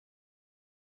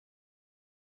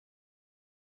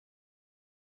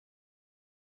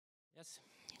Yes,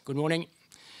 good morning.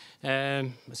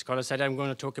 As Carla said, I'm going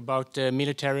to talk about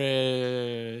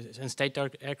military and state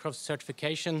aircraft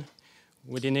certification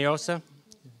within EASA.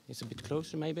 It's a bit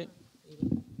closer, maybe.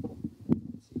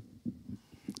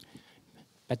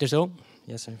 Better so?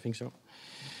 Yes, I think so.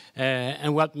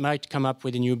 And what might come up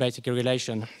with the new basic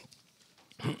regulation.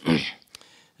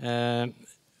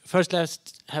 First, let's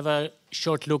have a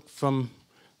short look on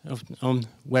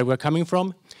where we're coming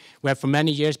from. We have for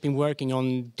many years been working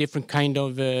on different kind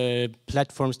of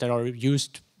platforms that are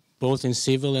used both in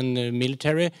civil and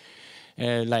military,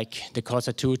 like the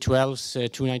CASA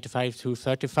 212s, 295,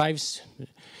 235s,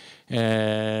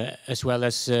 as well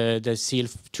as the SEAL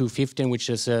 215,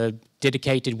 which is a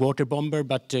dedicated water bomber,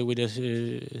 but with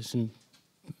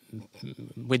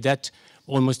that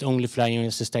almost only flying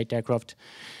as a state aircraft.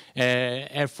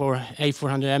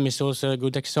 A400M is also a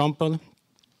good example.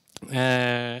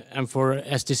 And for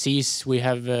STCs, we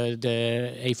have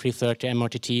the A330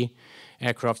 MRTT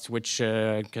aircraft, which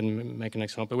can make an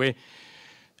example. We've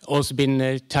also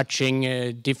been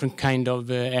touching different kind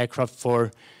of aircraft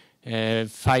for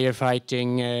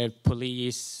firefighting,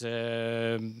 police,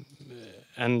 and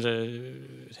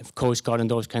Coast Guard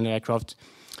and those kind of aircraft.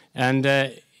 And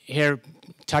here,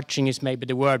 touching is maybe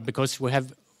the word, because we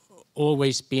have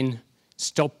always been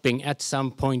stopping at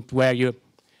some point where you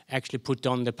actually put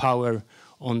on the power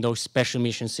on those special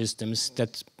mission systems.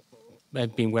 That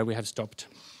have been where we have stopped.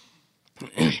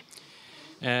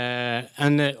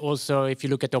 And also, if you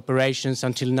look at operations,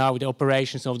 until now, the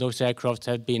operations of those aircraft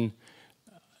have been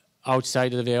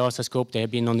outside of the EASA scope. They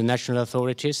have been on the national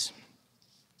authorities.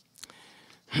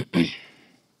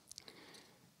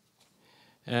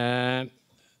 And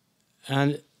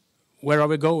where are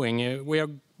we going? We are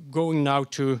going now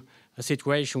to a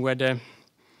situation where the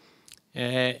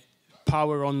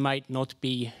power on might not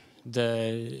be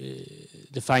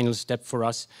the final step for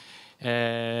us,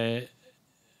 and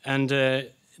the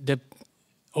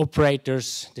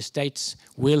operators, the states,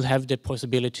 will have the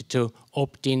possibility to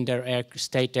opt in their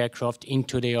state aircraft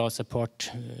into the EASA Part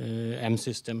M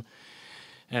system,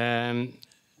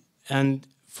 and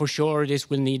for sure this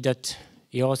will need that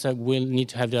EASA will need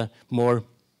to have the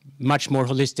much more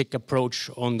holistic approach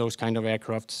on those kind of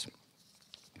aircrafts.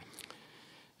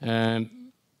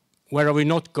 Where are we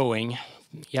not going?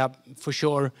 Yeah, for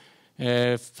sure,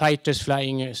 fighters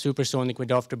flying supersonic with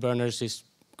afterburners is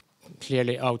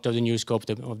clearly out of the new scope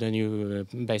of the new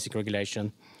basic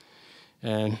regulation,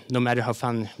 no matter how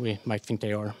fun we might think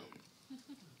they are.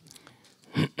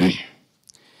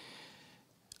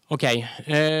 Okay,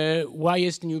 why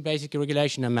is the new basic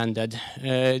regulation amended?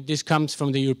 This comes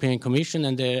from the European Commission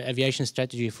and the Aviation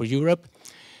Strategy for Europe.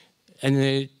 And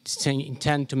it's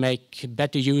intended to make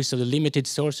better use of the limited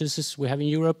sources we have in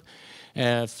Europe,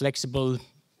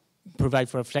 provide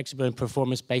for a flexible and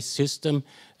performance-based system,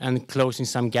 and closing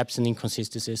some gaps and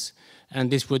inconsistencies.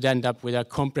 And this would end up with a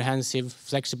comprehensive,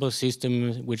 flexible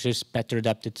system which is better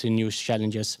adapted to new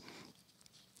challenges.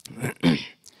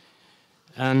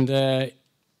 And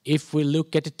if we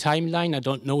look at the timeline, I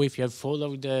don't know if you have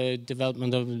followed the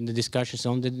development of the discussions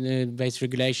on the basic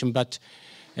regulation, but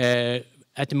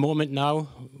at the moment now,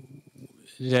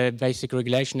 the basic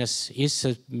regulation is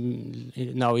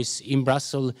in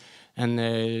Brussels and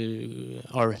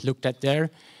are looked at there,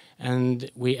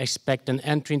 and we expect an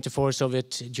entry into force of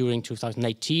it during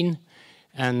 2018,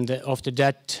 and after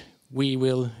that we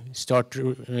will start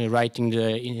writing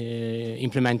the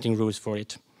implementing rules for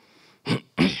it.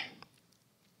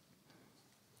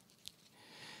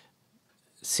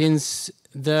 Since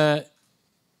the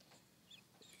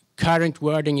current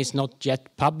wording is not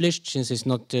yet published, since it's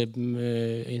not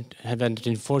haven't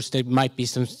enforced, there might be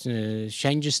some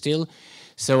changes still.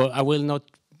 So I will not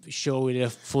show the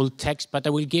full text, but I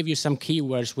will give you some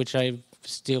keywords which I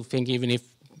still think, even if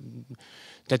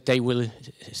that they will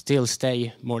still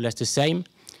stay more or less the same.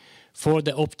 For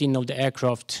the opt-in of the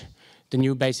aircraft, the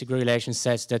new basic regulation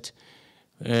says that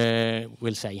that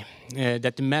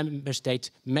the member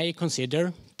states may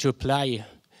consider to apply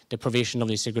the provision of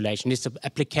this regulation. It's an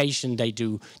application they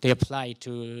do. They apply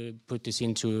to put this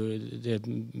into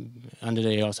under the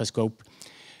EASA scope.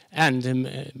 And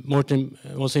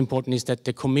also important is that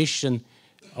the Commission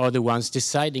are the ones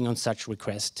deciding on such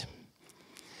request.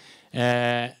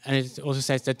 And it also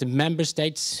says that the member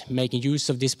states making use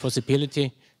of this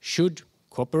possibility should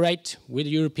cooperate with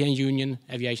the European Union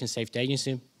Aviation Safety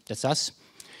Agency, that's us,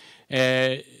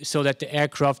 so that the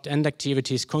aircraft and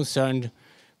activities concerned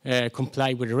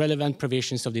comply with the relevant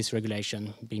provisions of this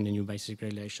regulation, being the new basic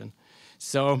regulation.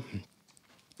 So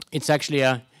it's actually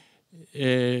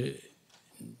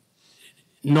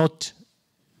not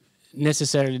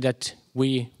necessarily that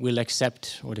we will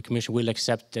accept, or the Commission will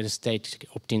accept, that the state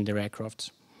opt in their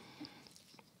aircraft.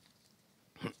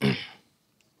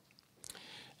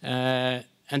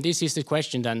 And this is the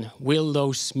question then, will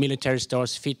those military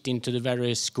stars fit into the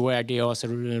very square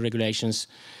EASA regulations?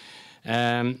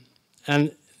 And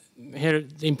here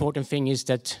the important thing is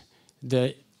that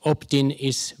the opt-in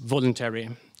is voluntary.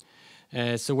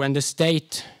 So when the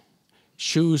state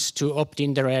choose to opt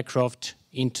in their aircraft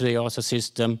into the EASA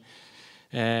system,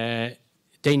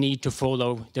 they need to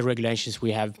follow the regulations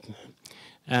we have.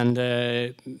 And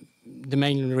the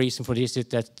main reason for this is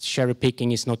that cherry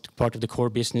picking is not part of the core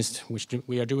business which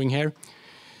we are doing here.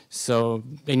 So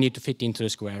they need to fit into the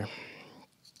square.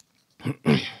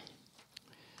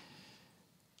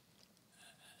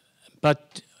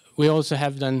 But we also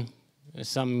have then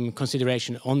some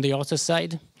consideration on the EASA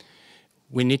side.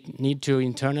 We need to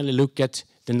internally look at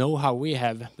the know-how we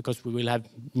have, because we will have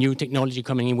new technology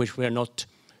coming in which we are not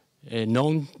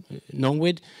known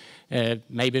with.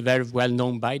 Maybe very well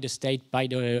known by the state, by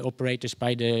the operators,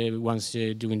 by the ones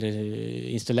doing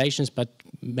the installations, but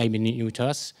maybe new to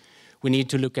us. We need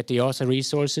to look at the EASA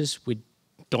resources. We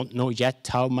don't know yet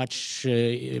how much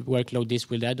workload this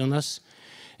will add on us.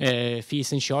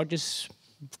 Fees and charges,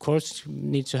 of course,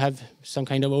 need to have some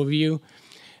kind of overview.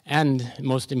 And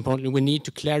most importantly, we need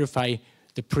to clarify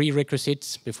the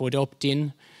prerequisites before the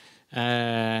opt-in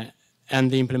and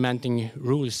the implementing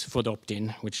rules for the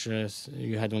opt-in, which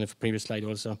you had on the previous slide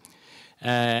also.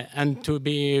 And to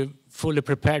be fully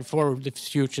prepared for the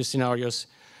future scenarios,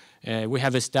 we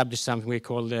have established something we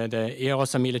call the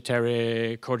EASA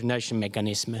military coordination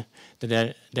mechanism.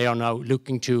 That they are now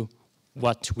looking to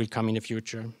what will come in the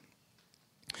future.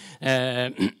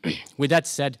 With that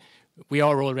said, we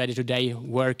are already today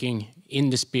working in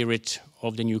the spirit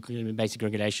of the new basic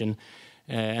regulation.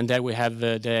 And there we have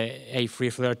the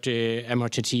A330,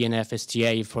 MRTT, and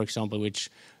FSTA, for example, which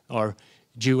are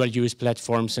dual-use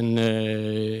platforms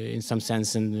in some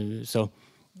sense. And so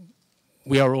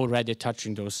we are already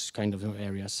touching those kind of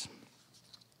areas.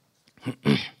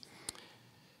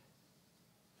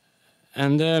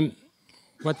 And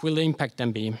what will the impact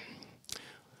then be?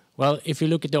 Well, if you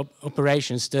look at the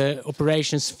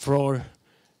operations for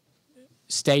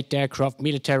state aircraft,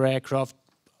 military aircraft,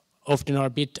 often are a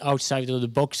bit outside of the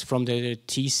box from the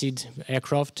TCID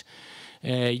aircraft.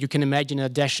 You can imagine a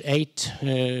Dash 8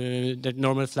 that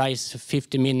normally flies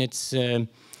 50 minutes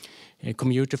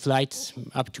commuter flights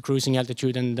up to cruising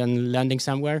altitude and then landing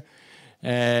somewhere.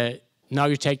 Now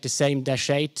you take the same Dash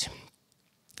 8,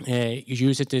 you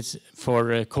use it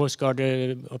for Coast Guard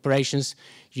operations.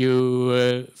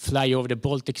 You fly over the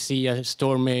Baltic Sea a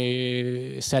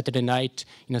stormy Saturday night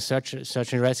in a search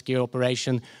and rescue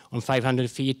operation on 500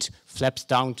 feet, flaps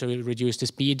down to reduce the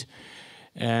speed.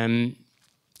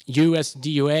 You as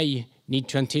DOA need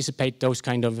to anticipate those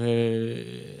kind of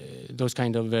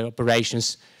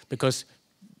operations, because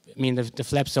I mean the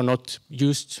flaps are not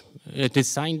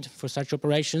designed for such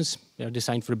operations. They are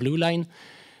designed for the blue line.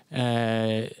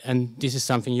 And this is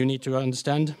something you need to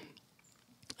understand.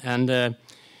 And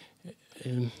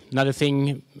another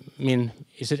thing, I mean,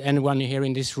 is there anyone here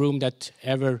in this room that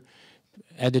ever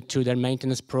added to their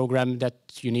maintenance program that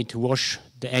you need to wash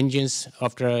the engines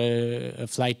after a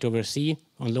flight over sea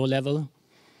on low level?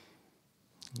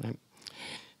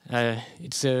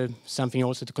 It's something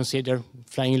also to consider.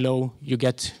 Flying low, you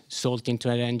get salt into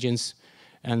the engines,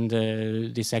 and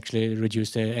this actually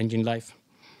reduces the engine life.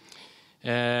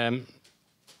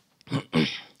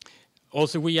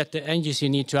 Also, we at the NGC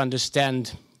need to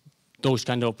understand those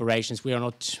kind of operations. We are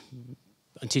not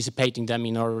anticipating them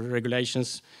in our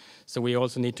regulations, so we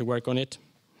also need to work on it.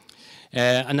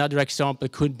 Another example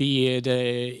could be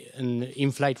an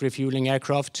in-flight refueling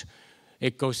aircraft.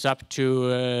 It goes up to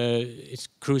its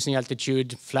cruising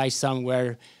altitude, flies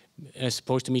somewhere,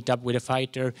 supposed to meet up with a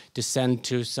fighter, descend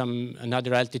to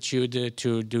another altitude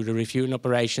to do the refueling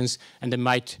operations, and they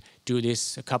might do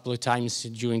this a couple of times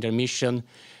during their mission.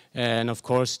 And of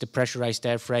course, the pressurized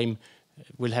airframe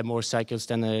will have more cycles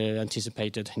than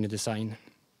anticipated in the design.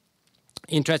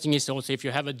 Interesting is also if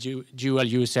you have a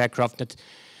dual-use aircraft that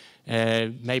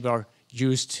maybe are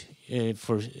used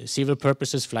for civil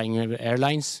purposes, flying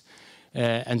airlines,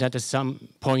 and that at some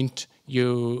point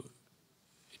you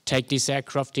take this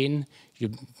aircraft in, you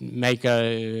make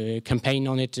a campaign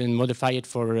on it and modify it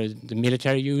for the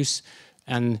military use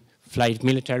and fly it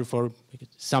military for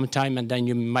some time, and then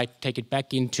you might take it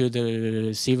back into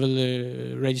the civil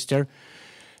register.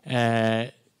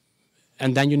 And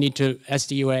then you need to, as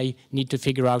the DOA, need to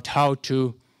figure out how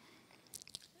to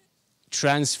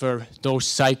transfer those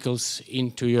cycles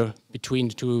into between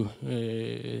the two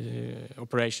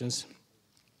operations.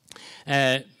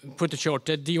 Put it short,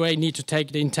 the DOA need to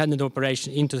take the intended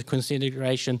operation into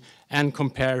consideration and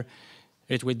compare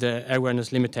it with the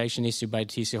awareness limitation issued by the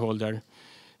TC holder.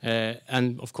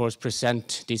 And of course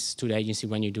present this to the agency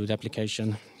when you do the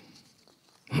application.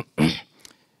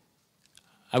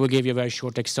 I will give you a very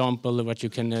short example of what you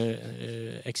can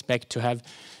expect to have.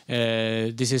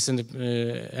 This is an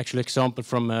actual example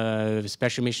from a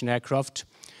special mission aircraft.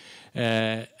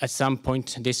 At some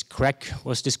point this crack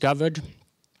was discovered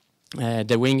in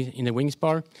the wing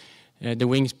spar. The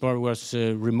wing spar was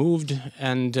removed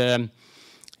and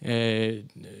a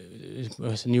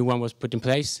new one was put in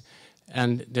place.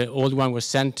 And the old one was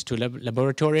sent to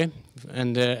laboratory.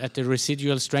 And at the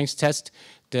residual strength test,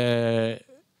 the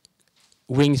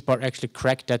wing spar actually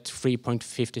cracked at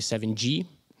 3.57 G.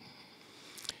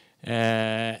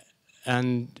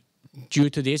 And due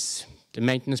to this, the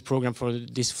maintenance program for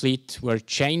this fleet were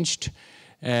changed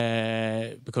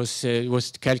because it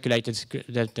was calculated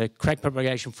that the crack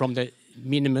propagation from the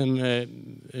minimum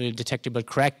detectable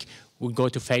crack would go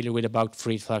to failure with about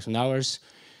 3,000 hours.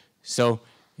 So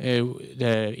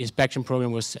the inspection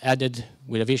program was added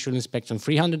with a visual inspection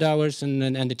 300 hours and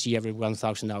an NDT every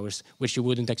 1,000 hours, which you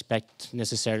wouldn't expect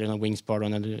necessarily on a wing spar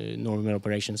on normal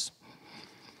operations.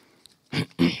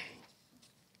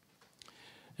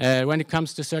 When it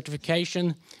comes to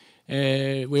certification,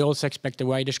 we also expect a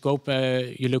wider scope.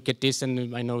 You look at this,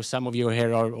 and I know some of you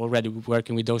here are already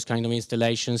working with those kind of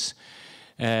installations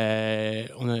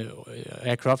on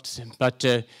aircraft, but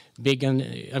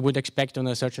I would expect on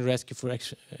a search and rescue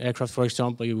aircraft, for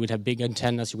example, you would have big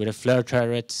antennas, you would have flare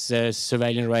turrets,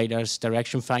 surveillance radars,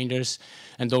 direction finders,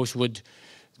 and those would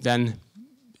then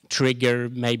trigger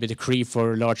maybe the creep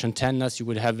for large antennas. You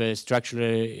would have structural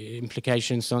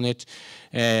implications on it.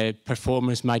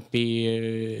 Performance might be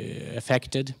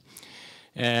affected.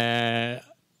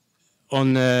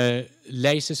 On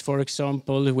lasers, for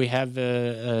example, we have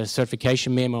a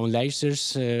certification memo on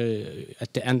lasers.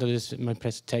 At the end of my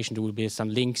presentation, there will be some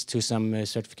links to some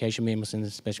certification memos in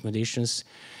special conditions.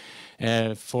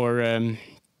 For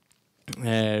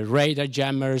radar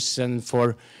jammers and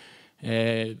for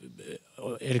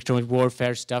electronic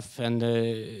warfare stuff and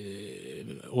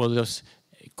all those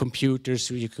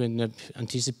computers you can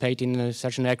anticipate in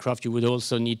such an aircraft, you would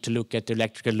also need to look at the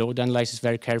electrical load analysis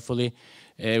very carefully.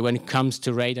 When it comes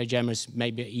to radar jammers,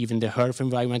 maybe even the HERF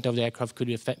environment of the aircraft could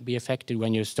be affected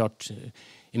when you start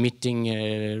emitting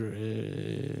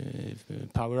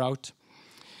power out.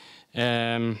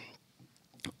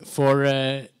 For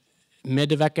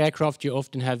medevac aircraft, you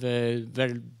often have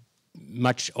very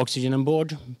much oxygen on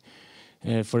board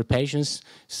for patients.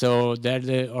 So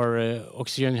there our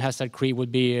oxygen hazard creep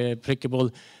would be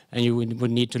applicable, and you would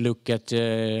need to look at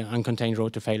uncontained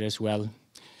rotor failure as well.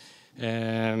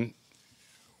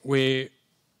 We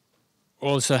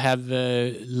also have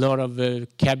a lot of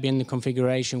cabin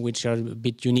configuration which are a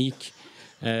bit unique.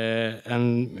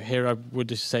 And here I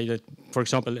would say that, for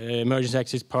example, emergency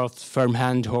exit path, firm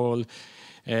handhold,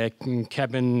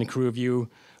 cabin crew view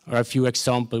are a few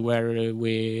examples where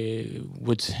we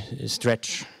would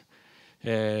stretch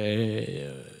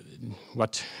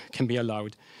what can be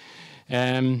allowed.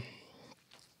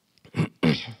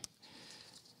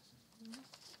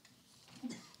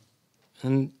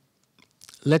 And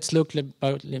let's look a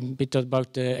bit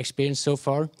about the experience so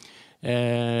far.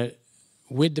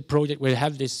 With the project, we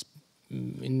have this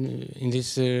in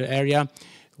this area.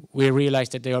 We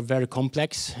realized that they are very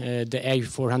complex. The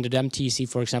A400M TC,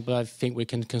 for example, I think we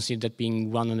can consider that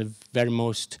being one of the very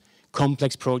most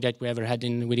complex projects we ever had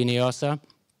within EASA.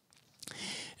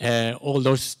 All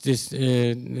those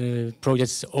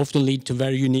projects often lead to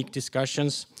very unique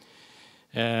discussions.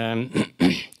 And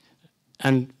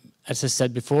as I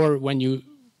said before, when you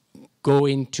go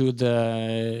into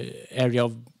the area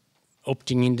of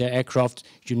opting in the aircraft,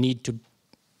 you need to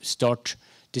start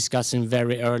discussing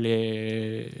very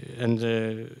early and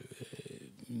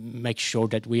make sure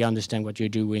that we understand what you're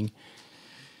doing.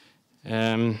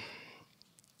 And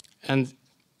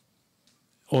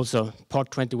also, Part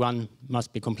 21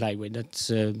 must be complied with. That's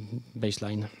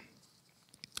baseline.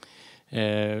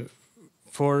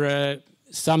 For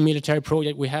some military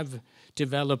project, we have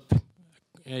developed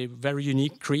a very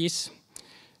unique crease.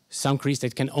 Some crease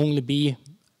that can only be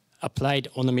applied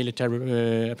on a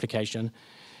military application.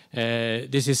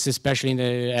 This is especially in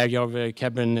the area of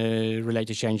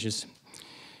cabin-related changes.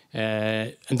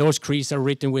 And those creases are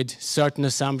written with certain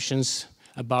assumptions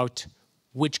about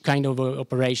which kind of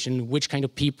operation, which kind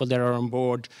of people there are on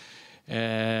board,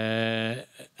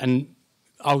 and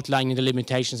outlining the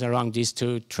limitations around this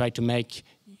to try to make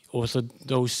also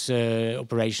those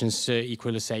operations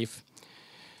equally safe.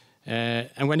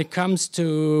 And when it comes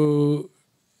to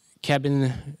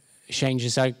cabin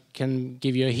changes, I can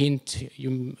give you a hint.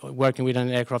 You're working with an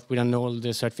aircraft with all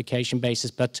the certification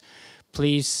basis, but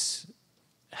please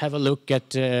have a look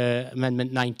at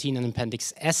Amendment 19 and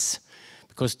Appendix S,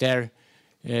 because there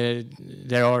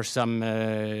are some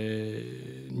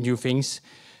new things.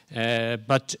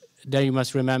 But there you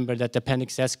must remember that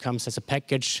Appendix S comes as a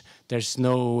package. There's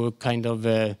no kind of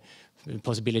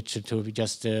possibility to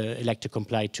just elect to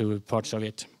comply to parts of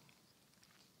it.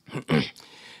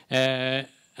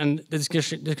 And the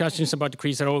discussions about the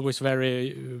crease are always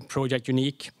very project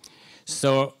unique.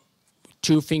 So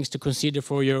 2 things to consider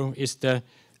for you is the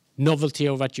novelty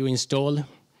of what you install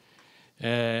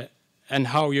and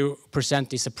how you present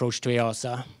this approach to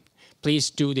EASA. Please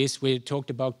do this. We talked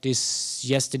about this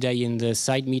yesterday in the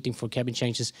side meeting for cabin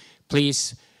changes.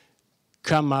 Please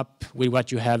come up with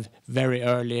what you have very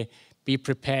early. Be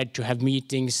prepared to have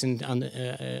meetings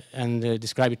and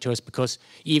describe it to us, because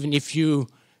even if you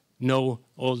know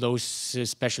all those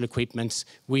special equipments,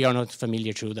 we are not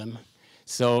familiar to them.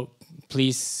 So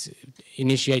please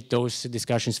initiate those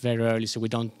discussions very early so we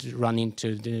don't run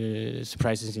into the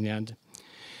surprises in the end.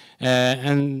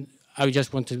 And I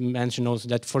just want to mention also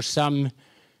that for some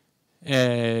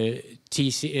STCs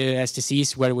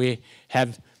where we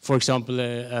have, for example,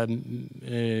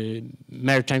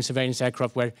 maritime surveillance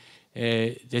aircraft where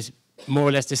there's more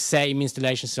or less the same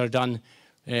installations are done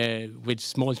with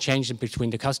small changes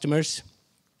between the customers,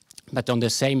 but on the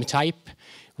same type,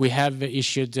 we have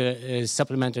issued a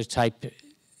supplementary type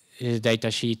data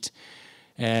sheet,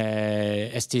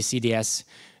 STCDS,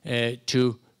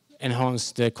 to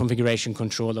enhance the configuration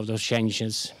control of those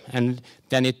changes. And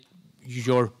then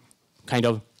your kind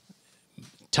of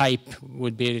type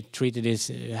would be treated as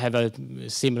have a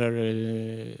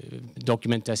similar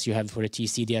document as you have for a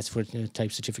TCDS for the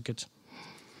type certificate.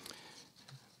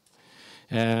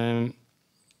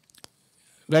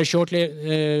 Very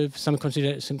shortly, some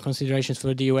considerations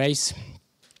for DOAs.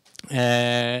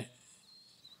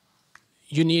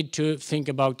 You need to think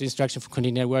about the instruction for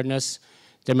continuing awareness.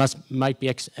 There might be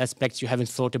aspects you haven't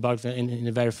thought about in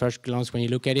the very first glance when you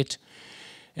look at it.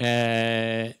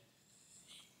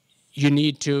 You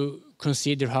need to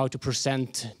consider how to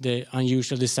present the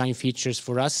unusual design features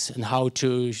for us and how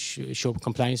to show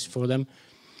compliance for them.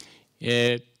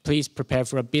 Please prepare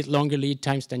for a bit longer lead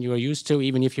times than you are used to,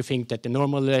 even if you think that the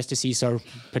normal STCs are,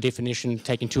 per definition,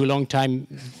 taking too long time.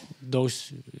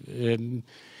 Those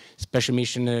special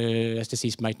mission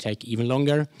STCs might take even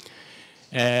longer.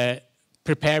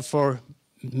 Prepare for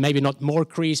maybe not more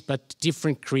crease, but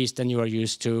different crease than you are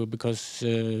used to, because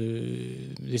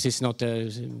this is not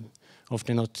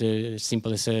often not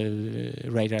simple as a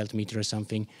radar altimeter or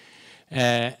something.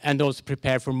 And also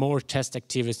prepare for more test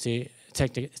activities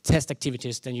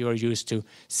than you are used to,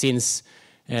 since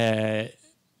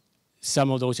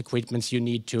some of those equipments you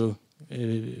need to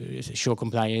show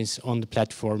compliance on the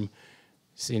platform,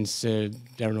 since there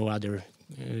are no other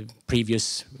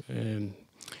previous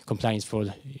compliance for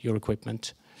your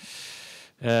equipment.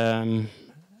 And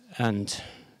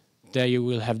there you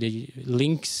will have the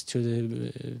links to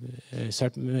the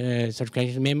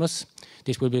certification memos.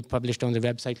 This will be published on the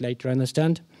website later, I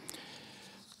understand.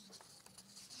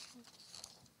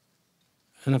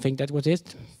 And I think that was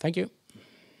it. Thank you.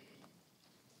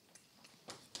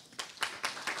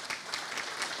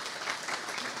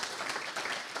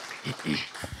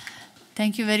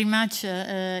 Thank you very much,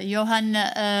 Johan.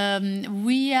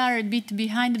 We are a bit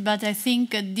behind, but I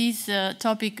think this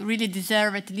topic really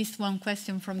deserves at least one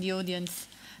question from the audience,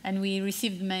 and we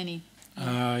received many.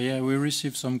 Yeah, we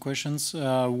received some questions.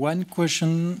 One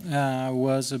question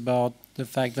was about the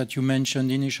fact that you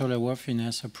mentioned initial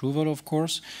airworthiness approval, of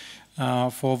course.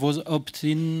 For those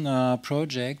opt-in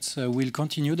projects, will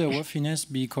continued airworthiness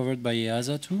be covered by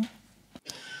EASA too?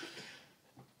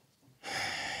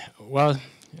 Well,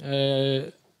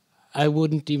 I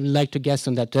wouldn't even like to guess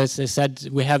on that. As I said,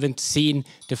 we haven't seen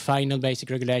the final basic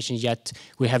regulations yet.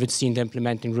 We haven't seen the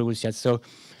implementing rules yet. So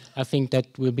I think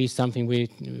that will be something we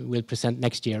will present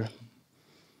next year.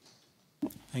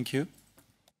 Thank you.